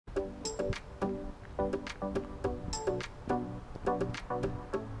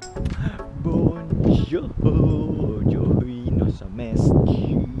Bonjour, aujourd'hui nous sommes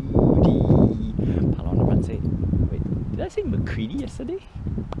jeudi. Parlons en français. Wait, did I say McCready yesterday?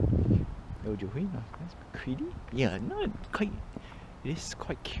 Aujourd'hui, no, that's McCready? Yeah, no, quite. It is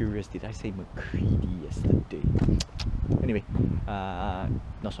quite curious. Did I say McCready yesterday? Anyway,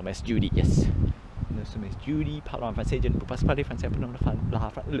 nous sommes jeudi, yes. Nous sommes jeudi. Parlons en français. Je ne peux pas parler français pour nous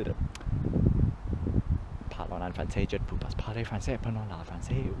Parlons en français, je ne peux pas parler français pendant la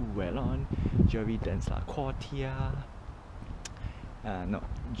français ou alors je vais dans la quartier. No,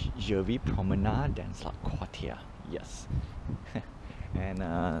 je vais promener dans la quartier. Yes. And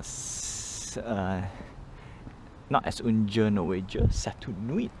not as un jour Norwegian, c'est une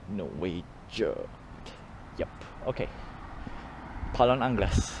nuit Norwegian. Yep. Okay. Parlons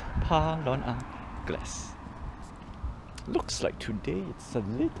anglais. Parlons anglais. Looks like today it's a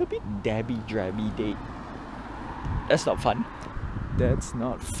little bit dabby-drabby day. That's not fun. That's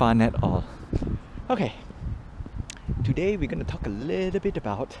not fun at all. Okay. Today we're going to talk a little bit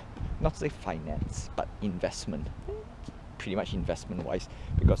about, not say finance, but investment. Pretty much investment wise,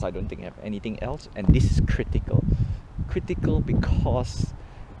 because I don't think I have anything else, and this is critical. Critical because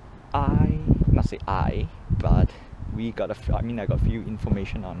but we got I got a few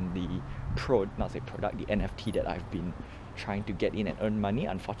information on the the NFT that I've been trying to get in and earn money.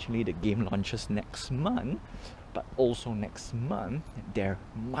 Unfortunately, the game launches next month, but also next month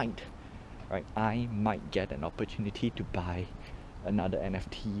I might get an opportunity to buy another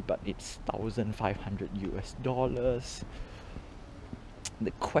NFT, but it's $1,500 US.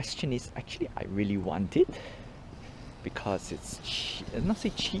 The question is, actually I really want it because it's not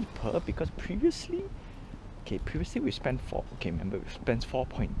say cheaper, because previously we spent remember we spent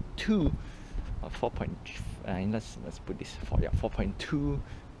 4.2 or 4. Let's put this for 4.2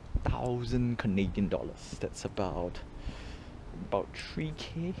 thousand Canadian dollars. That's about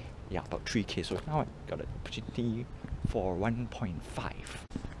 3K. Yeah, about 3K. So now I got an opportunity for 1.5.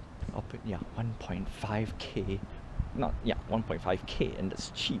 1.5K. 1.5K, and that's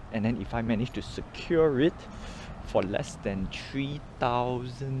cheap. And then if I manage to secure it for less than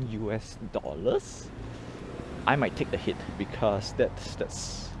 $3,000 US, I might take the hit, because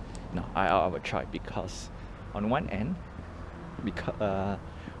I would try, because on one end, because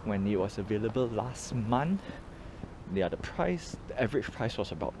when it was available last month, the average price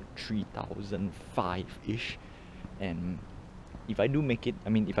was about 3,005-ish, and if I do make the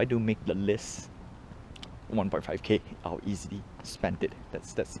list, 1.5K, I'll easily spend it.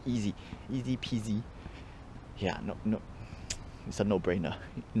 That's easy peasy. Yeah, no, it's a no-brainer.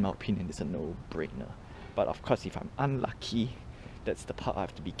 In my opinion, it's a no-brainer. But of course, if I'm unlucky, that's the part I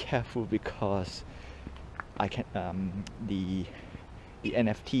have to be careful, because I can the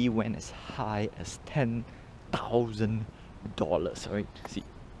NFT went as high as $10,000. Right? See,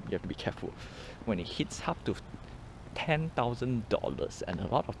 you have to be careful when it hits up to $10,000, and a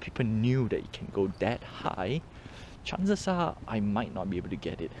lot of people knew that it can go that high. Chances are I might not be able to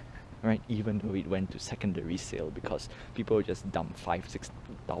get it, right? Even though it went to secondary sale, because people just dump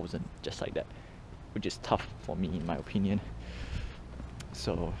 5,000-6,000 just like that, which is tough for me, in my opinion.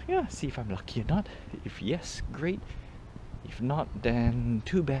 So yeah, see if I'm lucky or not. If yes, great. If not, then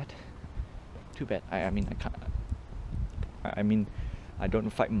too bad. I don't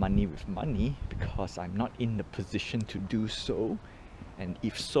fight money with money, because I'm not in the position to do so. And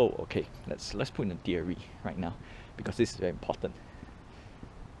if so, okay, let's put in a theory right now, because this is very important.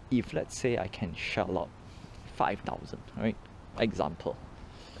 If let's say I can shell out 5,000, right? Example,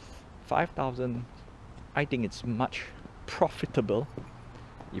 5,000. I think it's much profitable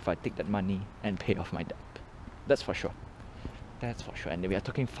if I take that money and pay off my debt. That's for sure. And we are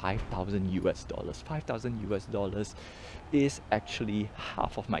talking $5,000 US. $5,000 US is actually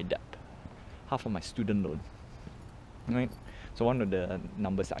half of my debt, half of my student loan, right? So one of the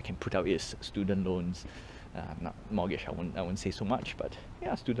numbers that I can put out is student loans, not mortgage. I won't say so much, but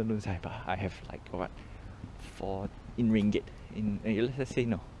yeah, student loans. I have like what, for in ringgit. Let's say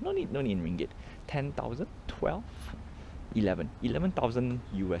no need in ringgit. 10,000, 12, 11,000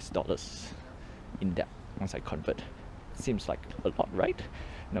 US dollars in debt once I convert. Seems like a lot, right?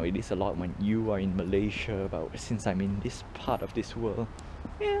 No, it is a lot when you are in Malaysia, but since I'm in this part of this world,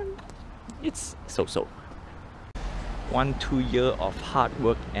 and it's so. 1-2 year of hard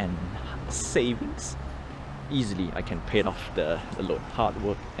work and savings, easily I can pay off the loan. Hard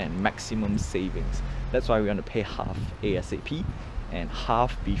work and maximum savings. That's why we want to pay half ASAP and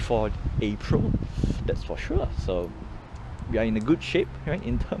half before April. That's for sure. So we are in a good shape, right,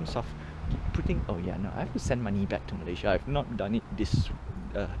 in terms of putting. I have to send money back to Malaysia. I've not done it this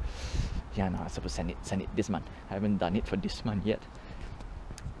Yeah, no, I'm supposed to send it this month. I haven't done it for this month yet.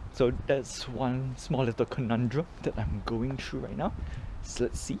 So that's one small little conundrum that I'm going through right now. So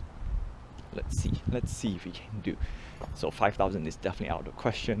let's see if we can do. So 5,000 is definitely out of the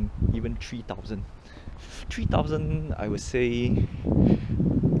question. Even 3,000 I would say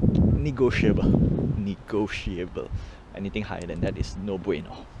negotiable. Anything higher than that is no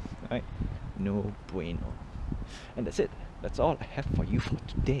bueno, right? No bueno. And that's it. That's all I have for you for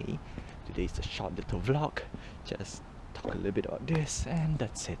today. Today's a short little vlog. Just talk a little bit about this, and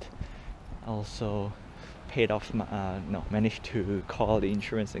that's it. Also paid off my managed to call the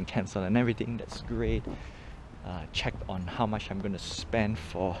insurance and cancel and everything. That's great. Checked on how much I'm gonna spend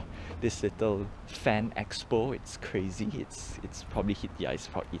for this little fan expo. It's crazy. It's probably hit, yeah, it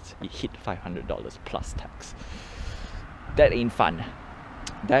hit $500 plus tax. That ain't fun.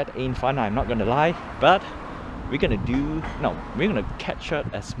 I'm not gonna lie, but we're gonna catch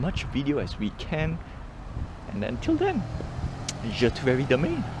up as much video as we can, and until then, je te verrai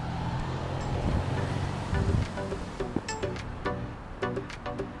demain.